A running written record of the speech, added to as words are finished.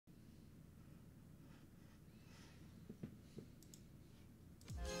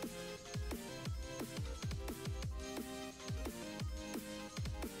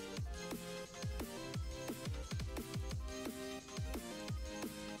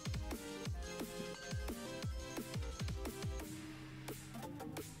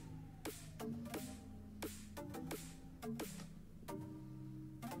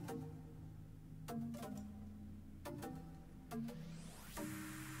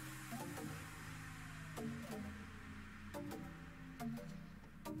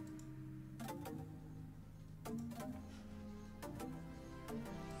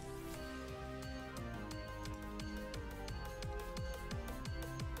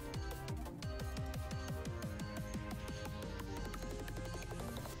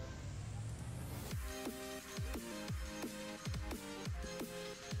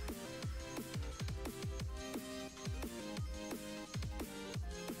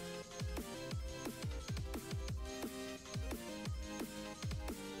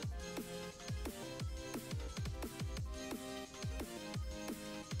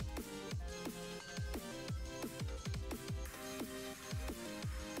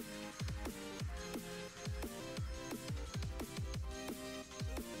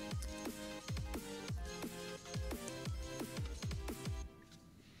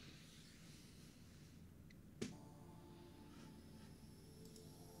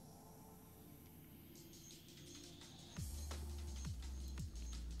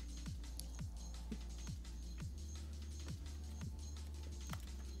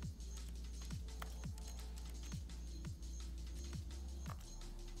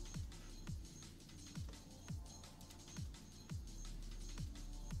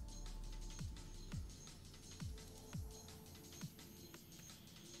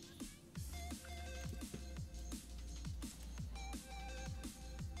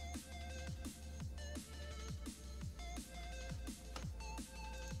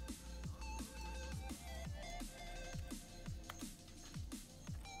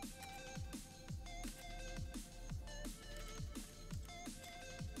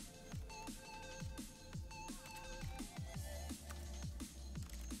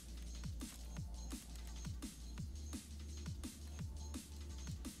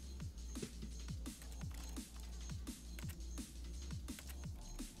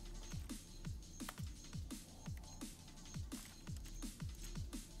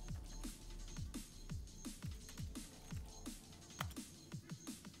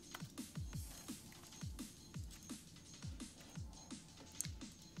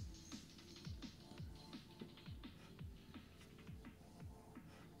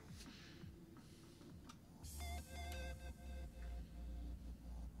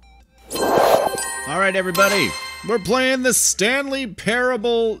Alright, everybody. We're playing the Stanley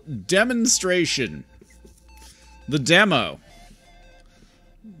Parable demonstration. The demo.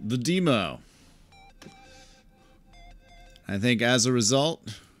 The demo. I think as a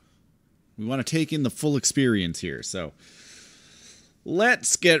result, we want to take in the full experience here. So,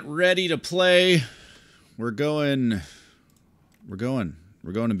 let's get ready to play. We're going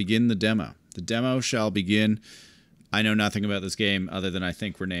to begin the demo. The demo shall begin. I know nothing about this game other than I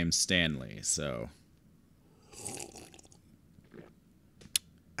think we're named Stanley, so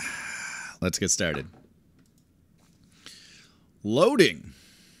let's get started. Loading.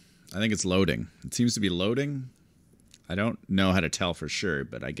 I think it's loading. It seems to be loading. I don't know how to tell for sure,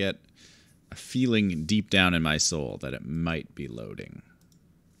 but I get a feeling deep down in my soul that it might be loading.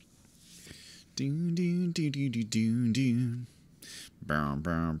 Doon, doon, doon, doon, doon, doon. Bow,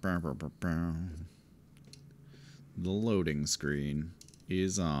 bow, bow, bow, bow, bow. The loading screen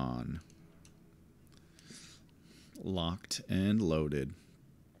is on. Locked and loaded.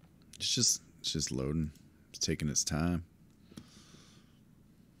 It's just loading. It's taking its time.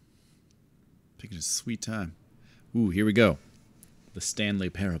 Taking its sweet time. Ooh, here we go. The Stanley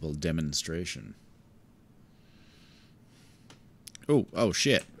Parable demonstration. Oh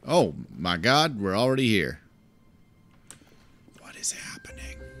shit. Oh my god, we're already here. What is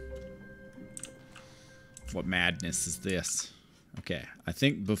happening? What madness is this? Okay, I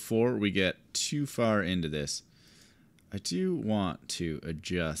think before we get too far into this, I do want to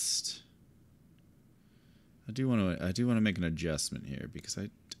adjust. I do want to make an adjustment here because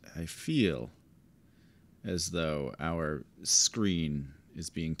I feel as though our screen is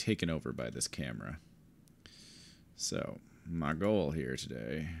being taken over by this camera. So, my goal here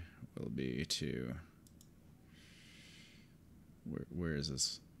today will be to where is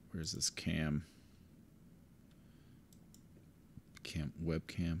this? Where's this cam?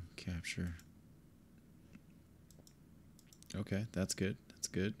 Webcam capture. Okay, that's good. That's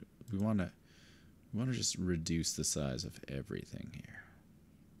good. We want to just reduce the size of everything here.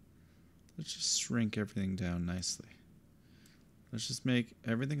 Let's just shrink everything down nicely. Let's just make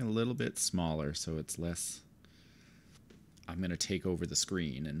everything a little bit smaller so it's less I'm going to take over the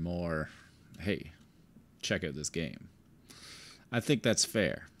screen and more, hey, check out this game. I think that's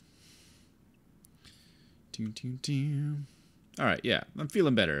fair. Alright, yeah, I'm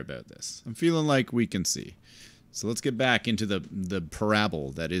feeling better about this. I'm feeling like we can see. So let's get back into the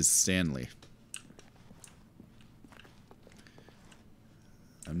parable that is Stanley.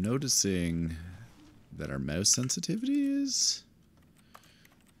 I'm noticing that our mouse sensitivity is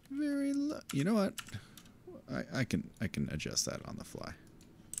very low. You know what? I can adjust that on the fly.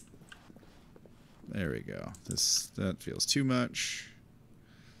 There we go. That feels too much.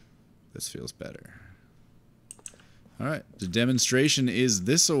 This feels better. All right, the demonstration is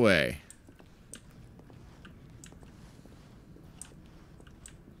this away.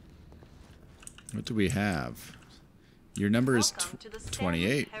 What do we have? Your number is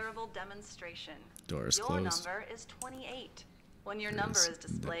 28. Door is closed. Your number is 28. When your number is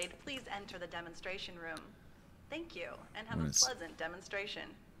displayed, please enter the demonstration room. Thank you, and have a pleasant demonstration.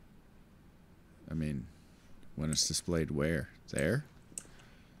 I mean, when it's displayed where? There?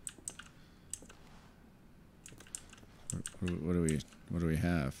 What do we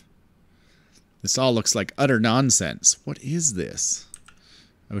have? This all looks like utter nonsense. What is this?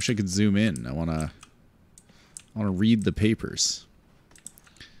 I wish I could zoom in. I wanna read the papers.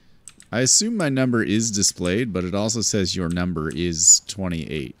 I assume my number is displayed, but it also says your number is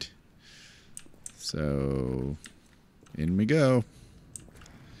 28. So, in we go.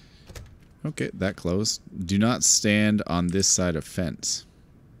 Okay, that closed. Do not stand on this side of fence.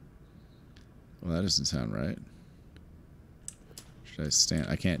 Well, that doesn't sound right. Should I stand?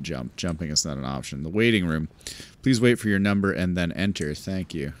 I can't jump. Jumping is not an option. The waiting room. Please wait for your number and then enter.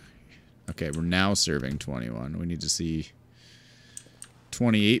 Thank you. Okay, we're now serving 21. We need to see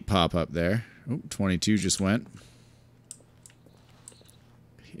 28 pop up there. Oh, 22 just went.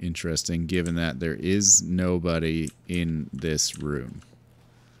 Interesting, given that there is nobody in this room.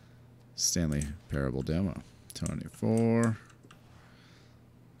 Stanley Parable demo. 24.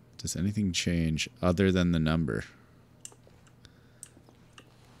 Does anything change other than the number?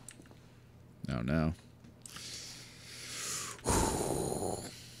 Oh no.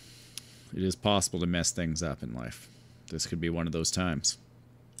 It is possible to mess things up in life. This could be one of those times.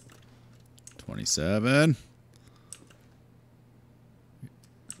 27.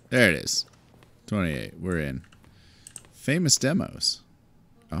 There it is. 28. We're in. Famous demos.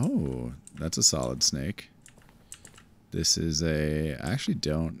 Oh, that's a solid snake. This is a... I actually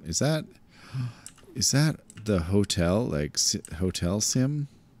don't... Is that the hotel? Like, hotel sim?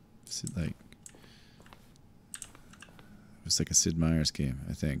 Is it like... was like a Sid Meier's game,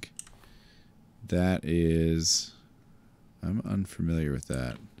 I think. That is... I'm unfamiliar with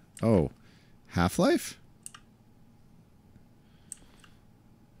that. Oh, Half-Life?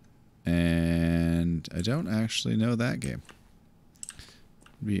 And I don't actually know that game.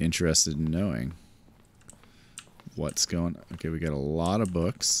 Be interested in knowing what's going on. Okay, we got a lot of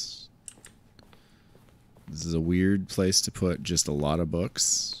books. This is a weird place to put just a lot of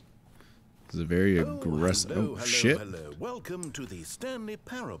books. This is a very aggressive... Hello, oh, hello, shit. hello. Welcome to the Stanley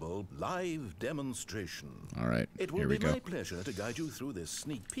Parable live demonstration. All right, It will here we be go. my pleasure to guide you through this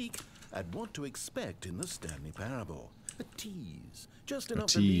sneak peek at what to expect in the Stanley Parable. A tease. Just enough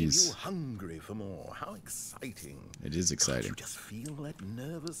to leave you hungry for more. How exciting. It is exciting. Can't you just feel that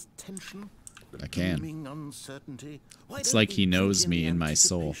nervous tension? The I can. looming uncertainty? Why It's don't like we he knows take me in the my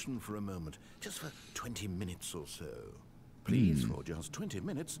soul. anticipation for a moment, just for 20 minutes or so. Please, for just 20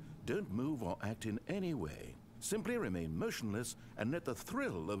 minutes, don't move or act in any way. Simply remain motionless and let the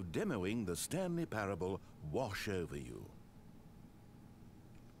thrill of demoing the Stanley Parable wash over you.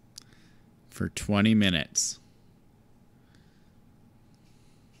 For 20 minutes.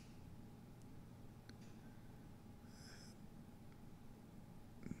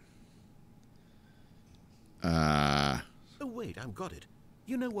 Oh wait, I've got it.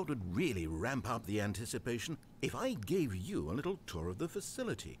 You know what would really ramp up the anticipation? If I gave you a little tour of the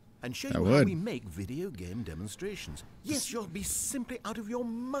facility and show you how we make video game demonstrations. Yes, you'll be simply out of your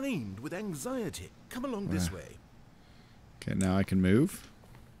mind with anxiety. Come along this way. Okay, now I can move.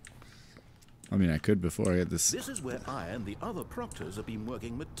 I mean, I could before I get this. This is where I and the other proctors have been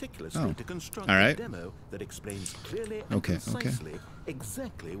working meticulously to construct a demo that explains clearly and concisely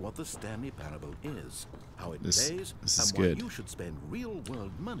exactly what the Stanley Parable is, how it plays, and why you should spend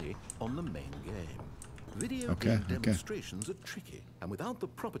real-world money on the main game. Video game demonstrations are tricky, and without the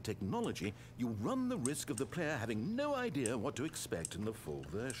proper technology, you run the risk of the player having no idea what to expect in the full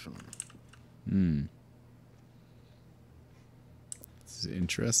version. This is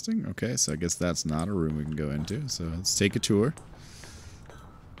interesting. Okay, so I guess that's not a room we can go into. So let's take a tour.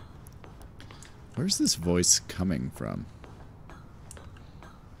 Where's this voice coming from?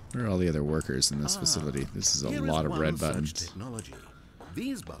 Where are all the other workers in this facility? This is a lot of red buttons. Technology.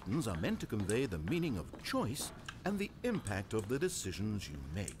 These buttons are meant to convey the meaning of choice and the impact of the decisions you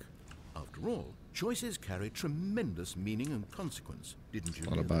make. After all, choices carry tremendous meaning and consequence. Didn't you?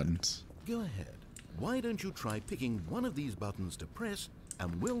 A lot of buttons. Go ahead. Why don't you try picking one of these buttons to press,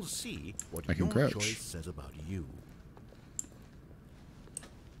 and we'll see what your choice says about you.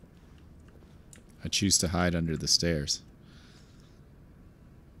 I choose to hide under the stairs.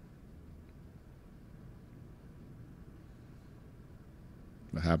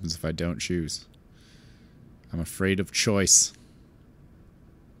 What happens if I don't choose? I'm afraid of choice.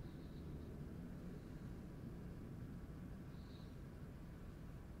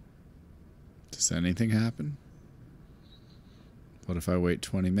 Does anything happen? What if I wait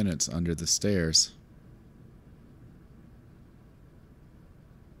 20 minutes under the stairs?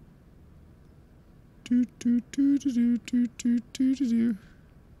 Will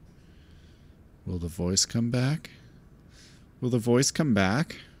the voice come back? Will the voice come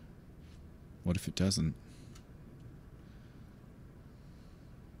back? What if it doesn't?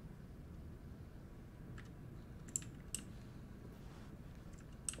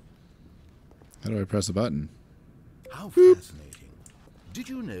 How do I press a button? How fascinating. Did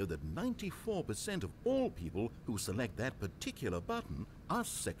you know that 94% of all people who select that particular button are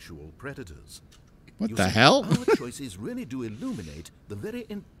sexual predators? What the hell? Our choices really do illuminate the very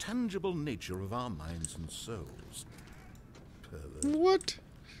intangible nature of our minds and souls. Pervert. What?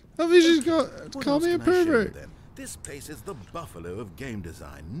 Let me just go. Call me a pervert. This place is the buffalo of game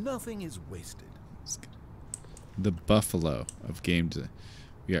design. Nothing is wasted. The buffalo of game design.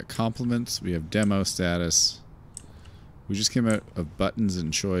 We got compliments. We have demo status. We just came out of buttons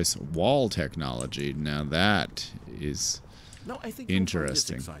and choice. Wall technology. Now that is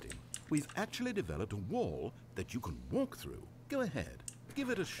interesting. Exciting. We've actually developed a wall that you can walk through. Go ahead. Give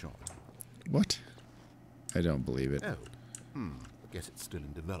it a shot. What? I don't believe it. Oh. Guess it's still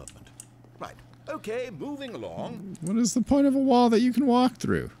in development. Right. Okay, moving along. What is the point of a wall that you can walk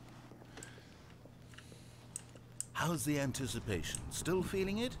through? How's the anticipation? Still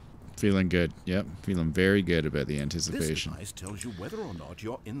feeling it? Feeling good. Yep. Feeling very good about the anticipation. This device tells you whether or not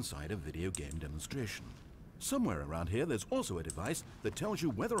you're inside a video game demonstration. Somewhere around here, there's also a device that tells you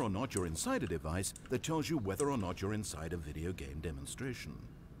whether or not you're inside a device that tells you whether or not you're inside a video game demonstration.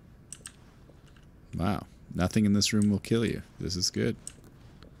 Wow. Nothing in this room will kill you. This is good.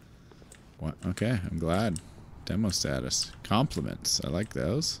 What? Okay, I'm glad. Demo status. Compliments. I like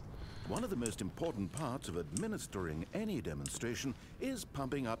those. one of the most important parts of administering any demonstration is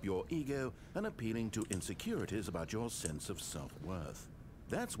pumping up your ego and appealing to insecurities about your sense of self-worth.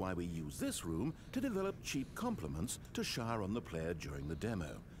 That's why we use this room to develop cheap compliments to shower on the player during the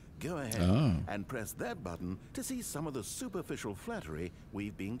demo. Go ahead and press that button to see some of the superficial flattery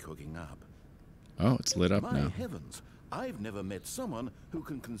we've been cooking up. Oh, it's lit up now. My heavens, I've never met someone who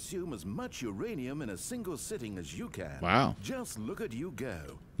can consume as much uranium in a single sitting as you can. Wow. Just look at you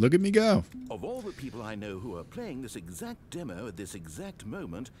go. Look at me go. Of all the people I know who are playing this exact demo at this exact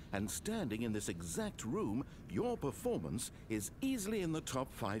moment and standing in this exact room, your performance is easily in the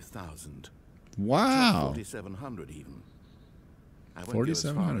top 5,000. Wow. Top 4,700 even. I won't go as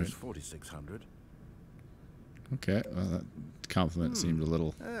far as 4,600. Okay, well, that compliment seemed a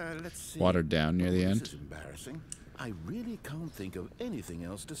little Let's see. watered down near the end. This is embarrassing. I really can't think of anything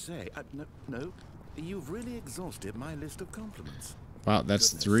else to say. No, you've really exhausted my list of compliments. Wow, that's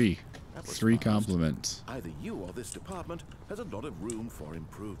three. That was Three fast. compliments. Either you or this department has a lot of room for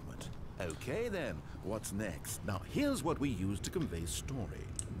improvement. Okay then, what's next? Now here's what we use to convey story.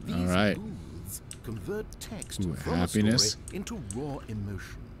 These booths convert text from happiness. a story into raw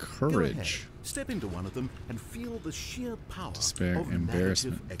emotion. Courage. Go ahead, step into one of them and feel the sheer power Despair, of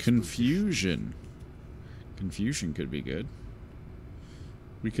embarrassment, narrative confusion. Confusion could be good.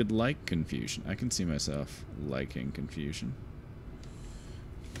 We could like confusion. I can see myself liking confusion.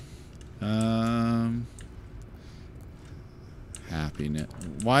 Happiness.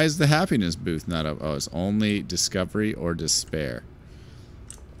 Why is the happiness booth not up? Oh, it's only discovery or despair.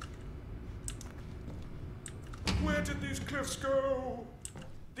 Where did these cliffs go?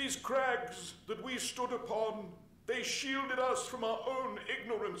 These crags that we stood upon, they shielded us from our own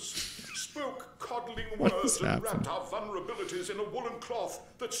ignorance, spoke coddling words and wrapped our vulnerabilities in a woolen cloth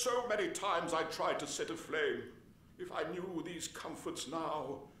that so many times I tried to set aflame. If I knew these comforts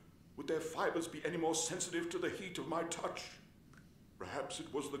now, would their fibers be any more sensitive to the heat of my touch? Perhaps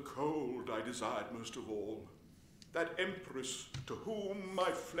it was the cold I desired most of all. That empress to whom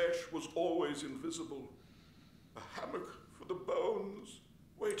my flesh was always invisible. A hammock for the bones,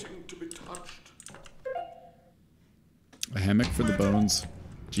 waiting to be touched. A hammock for the bones.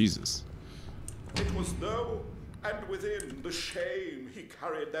 Jesus. It was though, and within the shame he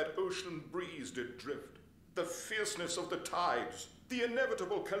carried that ocean breeze did drift. The fierceness of the tides, the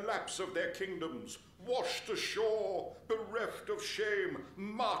inevitable collapse of their kingdoms, washed ashore, bereft of shame,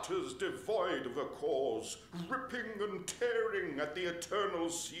 martyrs devoid of a cause, ripping and tearing at the eternal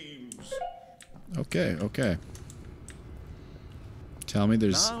seams. Okay, okay. Tell me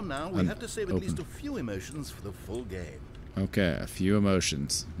there's... Now, we have to save at least a few emotions for the full game. Okay, a few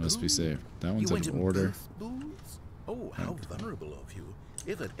emotions must be saved. That one's out of order. Oh, how vulnerable of you.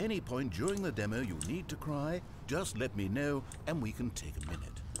 If at any point during the demo you need to cry, just let me know and we can take a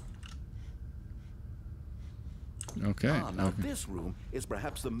minute. Okay. Now this room is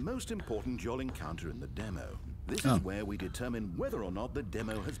perhaps the most important you'll encounter in the demo. This is where we determine whether or not the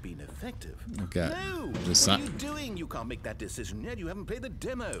demo has been effective. Okay. No! What are you doing? You can't make that decision yet. You haven't played the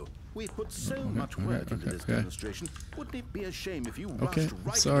demo. We've put so much work into this demonstration. Wouldn't it be a shame if you rushed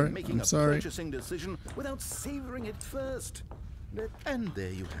right into making a purchasing decision without savoring it first? And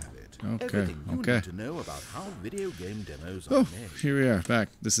there you have it. Everything you need to know about how video game demos are made. Here we are, back.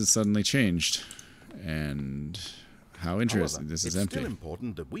 This has suddenly changed. And how interesting. This is empty. It's still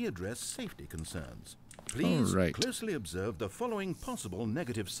important that we address safety concerns. Please closely observe the following possible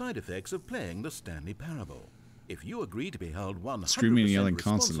negative side effects of playing the Stanley Parable. If you agree to be held 100% screaming and yelling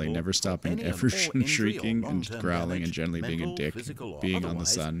constantly, never stopping, ever shrieking and growling, and generally being a dick, being on the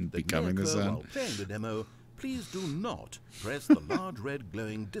sun, becoming the sun. While playing the demo, please do not press the large red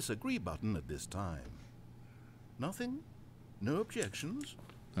glowing disagree button at this time. Nothing? No objections?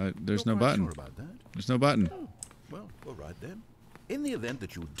 There's no button. Sure about that? There's no button. Oh, well, all right then. In the event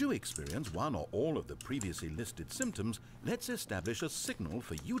that you do experience one or all of the previously listed symptoms, let's establish a signal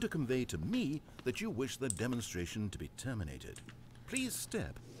for you to convey to me that you wish the demonstration to be terminated. Please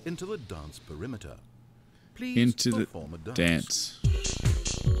step into the dance perimeter. Please perform a dance.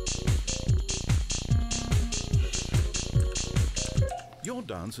 Your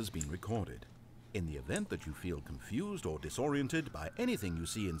dance has been recorded. In the event that you feel confused or disoriented by anything you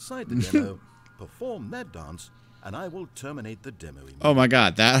see inside the demo, perform that dance and I will terminate the demo immediately. Oh my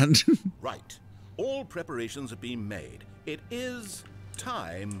god, that... Right. All preparations have been made. It is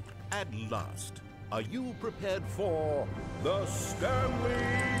time at last. Are you prepared for the Stanley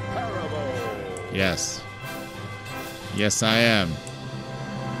Parable? Yes. Yes, I am.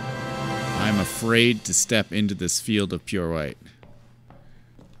 I'm afraid to step into this field of pure white.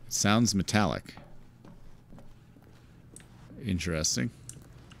 It sounds metallic. Interesting.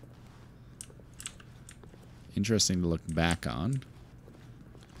 interesting to look back on.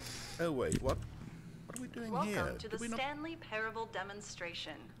 Oh wait, what are we doing here? Welcome to the Stanley Parable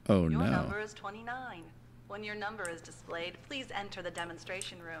demonstration. Oh Your no. number is 29. When your number is displayed, please enter the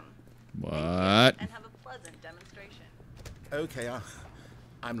demonstration room. What? Thank you, and have a pleasant demonstration. Okay,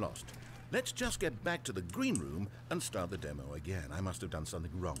 I'm lost. Let's just get back to the green room and start the demo again. I must have done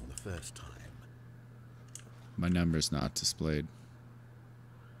something wrong the first time. My number's not displayed.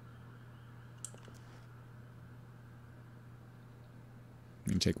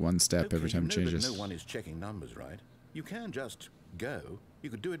 You can take one step every time it changes. No one is checking numbers, right? You can just go. You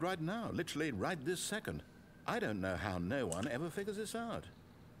could do it right now, literally right this second. I don't know how no one ever figures this out.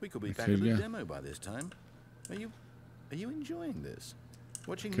 We could be back at the demo by this time. Are you enjoying this?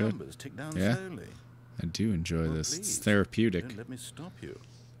 Watching numbers tick down slowly. I do enjoy this. Please, it's therapeutic. Don't let me stop you.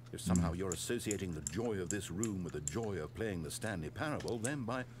 If somehow you're associating the joy of this room with the joy of playing the Stanley Parable, then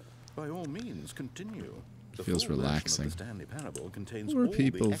by all means continue. It feels relaxing. The Stanley Parable contains What are all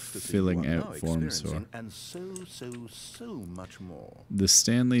people the ecstasy filling you are out now forms for? And so much more. The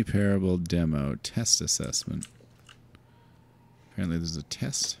Stanley Parable demo test assessment. Apparently there's a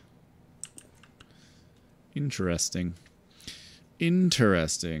test. Interesting.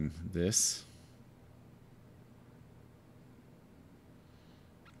 Interesting. This.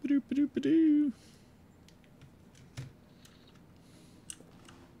 Ba-doo, ba-doo, ba-doo.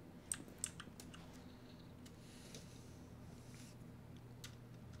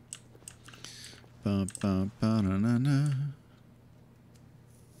 Ba ba ba na na na.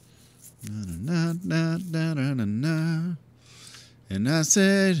 Na na na na na na na. And I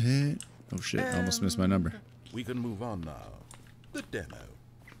said, hey. Oh shit, I almost missed my number. We can move on now. The demo.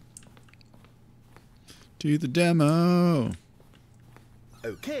 To the demo.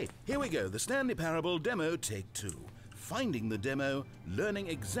 Okay, here we go. The Stanley Parable demo, take 2. Finding the demo, learning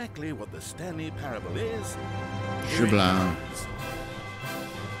exactly what the Stanley Parable is. Here it Shablam. comes.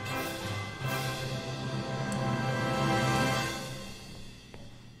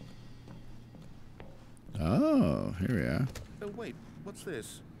 Oh, here we are. Oh wait, what's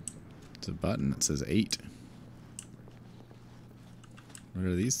this? It's a button that says 8. What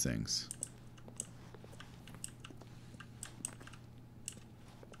are these things?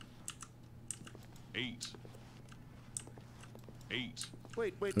 Eight.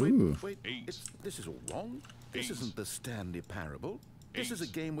 Wait. Ooh. This is all wrong. This 8. isn't the Stanley Parable. This is a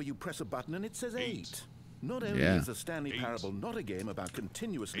 8. game where you press a button and it says 8. 8. Not only Yeah. is the Stanley 8. Parable not a game about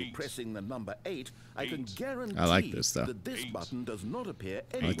continuously 8. pressing the number 8, I can 8. guarantee I like this, though. that this 8. button does not appear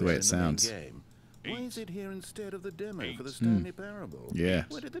like anywhere the way it in the sounds. main game. Why 8. is it here instead of the demo for the 8. Stanley Parable? Yeah.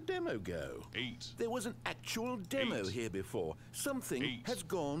 Where did the demo go? 8. There was an actual demo 8. here before. Something 8. has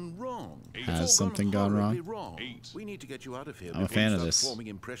gone wrong. Has It's all something gone wrong? horribly wrong? 8. We need to get you out of here. I'm a before fan you of start this. Forming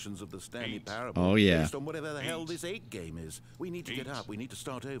impressions of the Stanley 8. Parable. Oh, yeah. Based on whatever the hell 8. this 8 game is. We need to get 8. up. We need to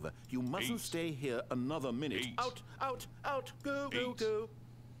start over. You mustn't 8. stay here another minute. 8. Out. Go.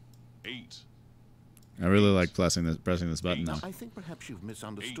 8. I really like pressing this button Now, though. I think perhaps you've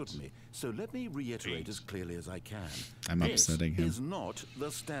misunderstood 8. me, so let me reiterate 8. as clearly as I can. I'm upsetting him. This is not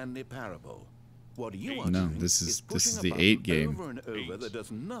the Stanley Parable. What you 8. are No, doing this is pushing a the button 8 game. over and over 8. that does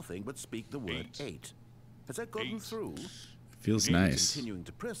nothing but speak the word 8. 8. Has that gotten 8. through? Feels You're nice. continuing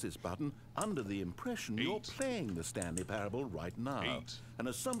to press this button under the impression you're 8. playing the Stanley Parable right now. 8. An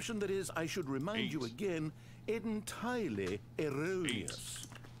assumption that is, I should remind you 8. again, entirely erroneous.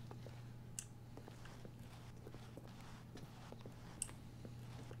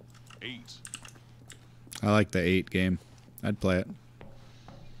 8. I like the 8 game. I'd play it.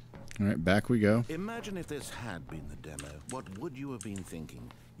 Alright, back we go. Imagine if this had been the demo. What would you have been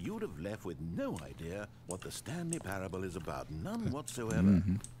thinking? You'd have left with no idea what the Stanley Parable is about. None whatsoever.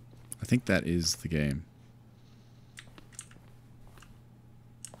 I think that is the game.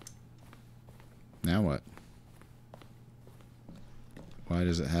 Now what? Why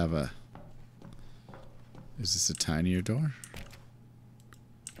does it have a... Is this a tinier door?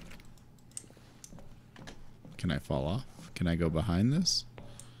 Can I fall off? Can I go behind this?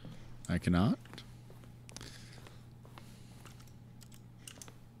 I cannot.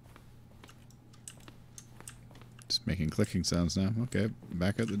 Just making clicking sounds now. Okay,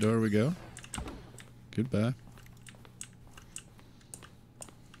 back out the door we go. Goodbye.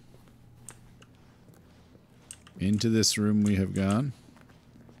 Into this room we have gone.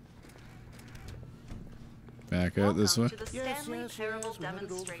 Back out this way. Welcome to the Stanley Parable we heard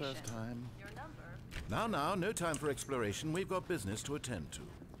it all the demonstration. first time. Your number. Now, no time for exploration. We've got business to attend to.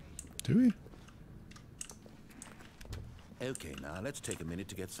 Do we? Okay, now let's take a minute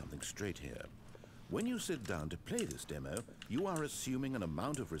to get something straight here. When you sit down to play this demo, you are assuming an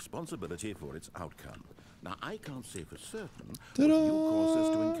amount of responsibility for its outcome. Now, I can't say for certain what you caused us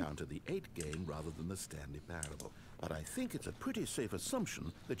to encounter the 8 game rather than the Stanley Parable, but I think it's a pretty safe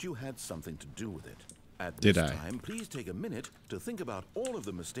assumption that you had something to do with it. At this time, please take a minute to think about all of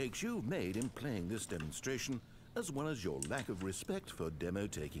the mistakes you've made in playing this demonstration, as well as your lack of respect for demo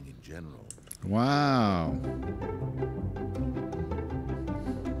taking in general. Wow.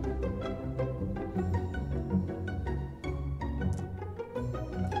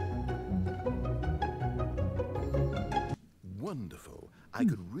 Wonderful. I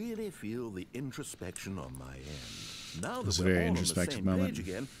could really feel the introspection on my end. Now that a we're very all on the introspective same moment. page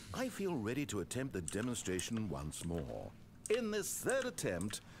again, I feel ready to attempt the demonstration once more. In this third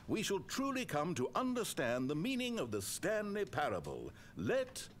attempt, we shall truly come to understand the meaning of the Stanley Parable.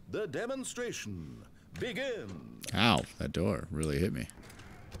 Let the demonstration begin. Ow, that door really hit me.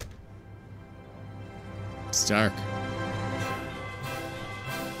 It's dark.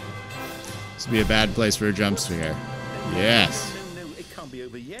 This would be a bad place for a jump scare. Yes. No, it can't be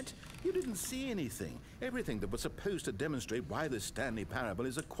over yet. You didn't see anything. Everything that was supposed to demonstrate why the Stanley Parable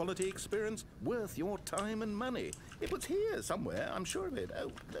is a quality experience worth your time and money. It was here somewhere, I'm sure of it.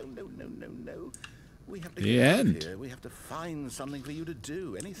 Oh, no. We have to get out of here. We have to find something for you to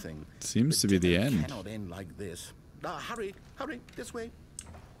do, anything. Seems to be the end. It cannot end like this. Hurry, this way.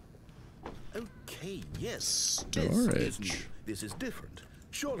 Okay, yes. Storage. This is new. This is different.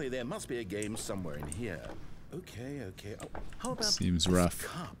 Surely there must be a game somewhere in here. Okay. Oh, how about Seems this rough.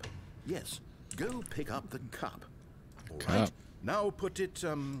 cup? Yes, go pick up the cup. All Cup. right. Now put it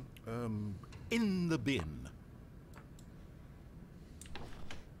in the bin.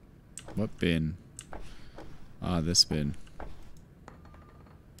 What bin? Ah, this bin.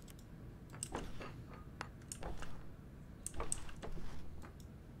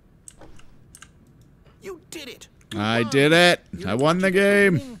 You did it. I did it. I won the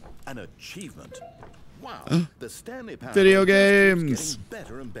game. An achievement. Wow. The Stanley Parable Video just keeps games. getting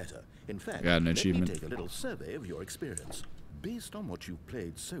better and better. In fact, Got an let achievement. me take a little survey of your experience. Based on what you've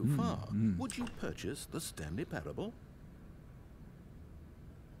played so far, would you purchase the Stanley Parable?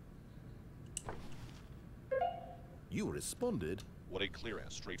 You responded, What a clear and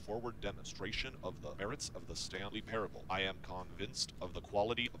straightforward demonstration of the merits of the Stanley Parable. I am convinced of the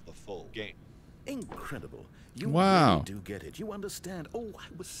quality of the full game. incredible. You Wow. really do get it. You understand. Oh, I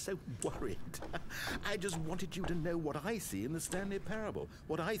was so worried. I just wanted you to know what I see in the Stanley Parable.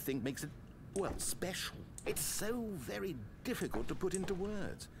 What I think makes it, well, special. It's so very difficult to put into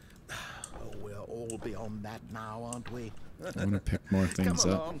words. Oh, we're all beyond that now, aren't we? I'm going to pick more things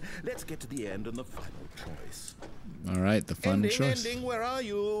Come up. along. Let's get to the end and the final choice. All right, the fun choice. Ending, where are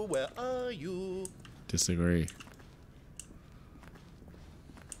you? Where are you? Disagree.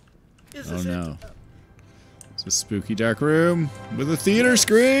 Is Oh this no. it? It's a spooky dark room with a theater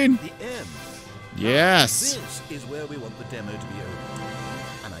screen. The end. Yes. This is where we want the demo to be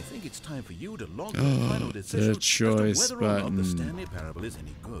over. And I think it's time for you to log the final decision choice as to whether or not the button. Stanley Parable is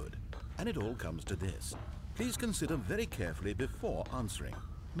any good. And it all comes to this. Please consider very carefully before answering.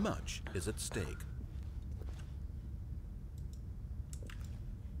 Much is at stake.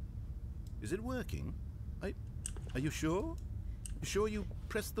 Is it working? Are you sure? You sure you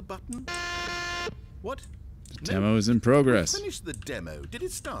pressed the button? What? The demo is in progress. Finish the demo. Did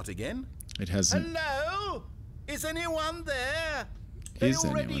it start again? It hasn't. Hello? Is anyone there? Is They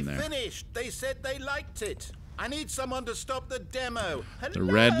already anyone there? finished. They said they liked it. I need someone to stop the demo. Hello? The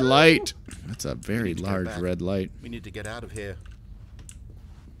red light. That's a very We need to go large back. red light. We need to get out of here.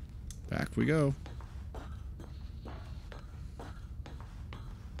 Back we go.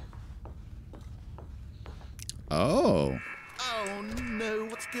 Oh. Oh no,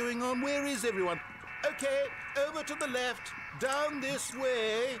 what's going on? Where is everyone? Okay, over to the left, down this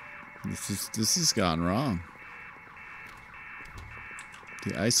way. This has gone wrong.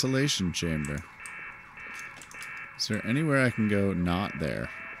 The isolation chamber. Is there anywhere I can go not there?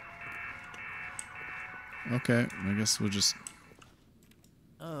 Okay, I guess we'll just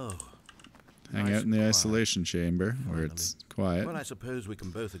Oh. hang nice out in the and quiet. isolation chamber where Finally. it's quiet. Well, I suppose we can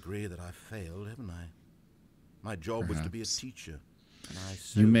both agree that I failed, haven't I? My job was to be a Perhaps. teacher, and I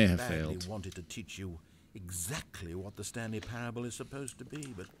so You may have badly failed. wanted to teach you exactly what the Stanley Parable is supposed to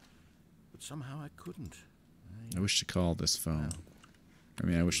be, but somehow I couldn't. I wish to call this phone. I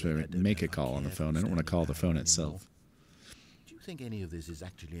mean, I wish to make a call on the phone. I don't want to call the phone itself. Do you think any of this is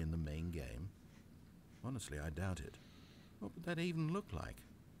actually in the main game? Honestly, I doubt it. What would that even look like?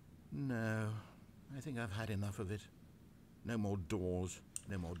 No, I think I've had enough of it. No more doors,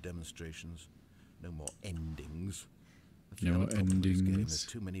 no more demonstrations, no more endings. That's the No other problem with this game. endings. There's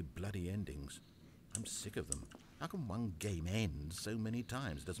too many bloody endings. I'm sick of them. How can one game end so many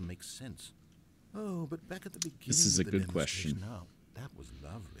times? It doesn't make sense. Oh, but back at the beginning This is of a the good question. demonstration, that was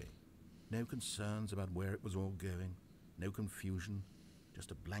lovely. No concerns about where it was all going. No confusion.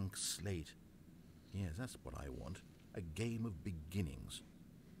 Just a blank slate. Yes, that's what I want. A game of beginnings.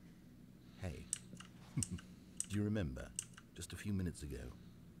 Hey, do you remember, just a few minutes ago,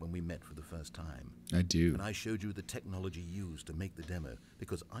 when we met for the first time? I do. And I showed you the technology used to make the demo,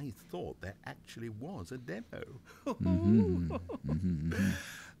 because I thought there actually was a demo.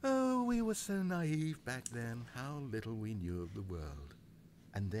 Oh, we were so naive back then. How little we knew of the world.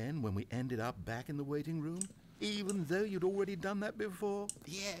 And then, when we ended up back in the waiting room, even though you'd already done that before,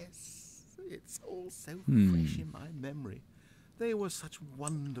 yes, it's all so fresh in my memory. They were such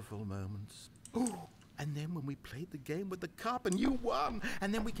wonderful moments. Oh, and then when we played the game with the cup and you won,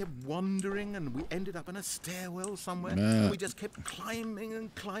 and then we kept wandering and we ended up in a stairwell somewhere, and we just kept climbing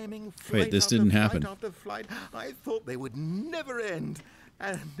and climbing. Wait, this didn't happen. Flight after flight. I thought they would never end.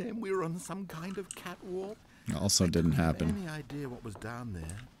 And then we were on some kind of catwalk. Also didn't happen. Any idea what was down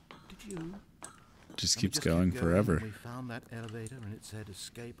there? Did you? Just And we keeps just going kept forever. and we found that elevator and it said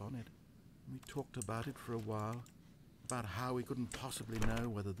escape on it. And we talked about it for a while. About how we couldn't possibly know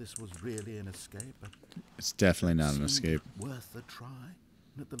whether this was really an escape. But It's definitely not an seemed escape. worth a try.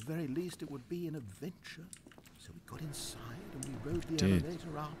 And at the very least it would be an adventure. So we got inside and we rode the Dude.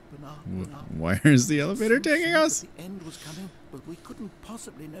 elevator up and up and up. Where is the elevator Some taking sense us? that the end was coming, but we couldn't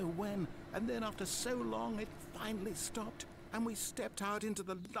possibly know when. And then after so long, it finally stopped, and we stepped out into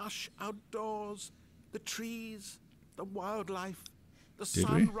the lush outdoors, the trees, the wildlife, the Did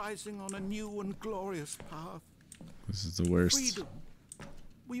sun we? rising on a new and glorious path. This is the worst. Freedom.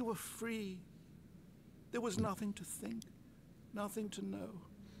 We were free. There was nothing to think, nothing to know.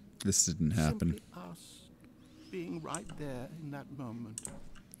 This didn't happen Simply us being right there in that moment.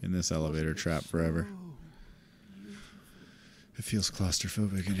 in this elevator trap forever. So It feels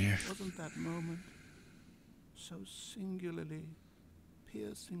claustrophobic in here. wasn't that moment so singularly,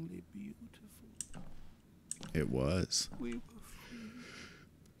 piercingly beautiful? It was. We were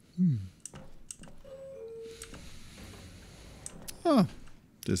free. Oh,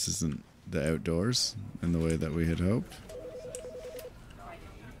 this isn't the outdoors in the way that we had hoped.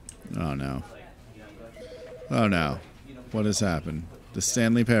 Oh no. Oh no. What has happened? The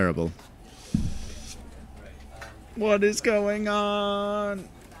Stanley Parable. What is going on?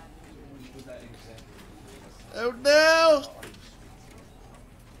 Oh no!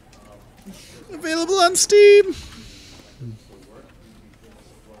 Available on Steam!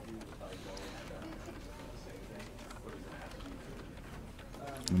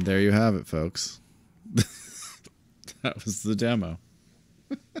 And there you have it, folks. That was the demo.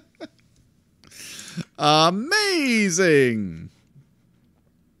 Amazing!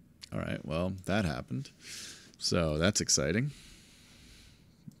 Alright, well, that happened. So that's exciting.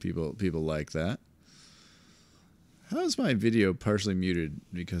 People like that. How is my video partially muted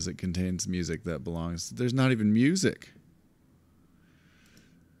because it contains music that belongs? There's not even music.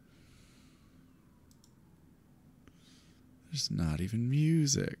 There's not even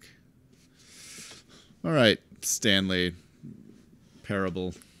music. All right, Stanley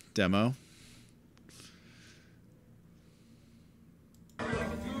Parable demo.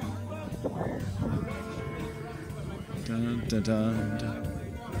 Dun, dun, dun,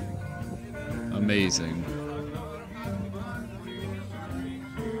 dun. Amazing.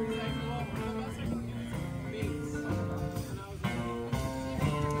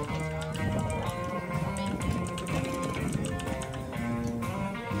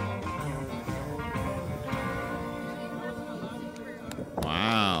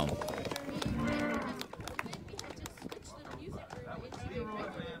 Wow.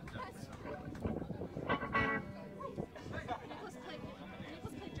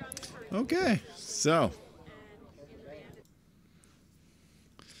 Okay, so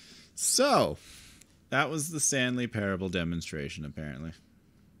that was the Stanley Parable demonstration, apparently.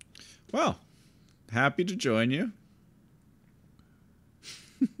 Well, happy to join you.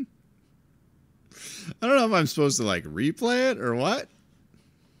 I don't know if I'm supposed to, like, replay it or what.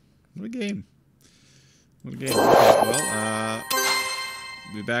 What a game. What a game. Okay, well,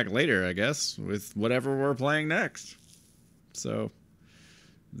 be back later, I guess, with whatever we're playing next. So,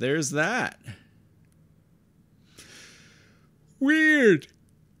 there's that. Weird.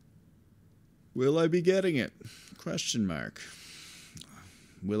 Will I be getting it? Question mark.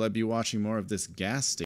 Will I be watching more of this gas station?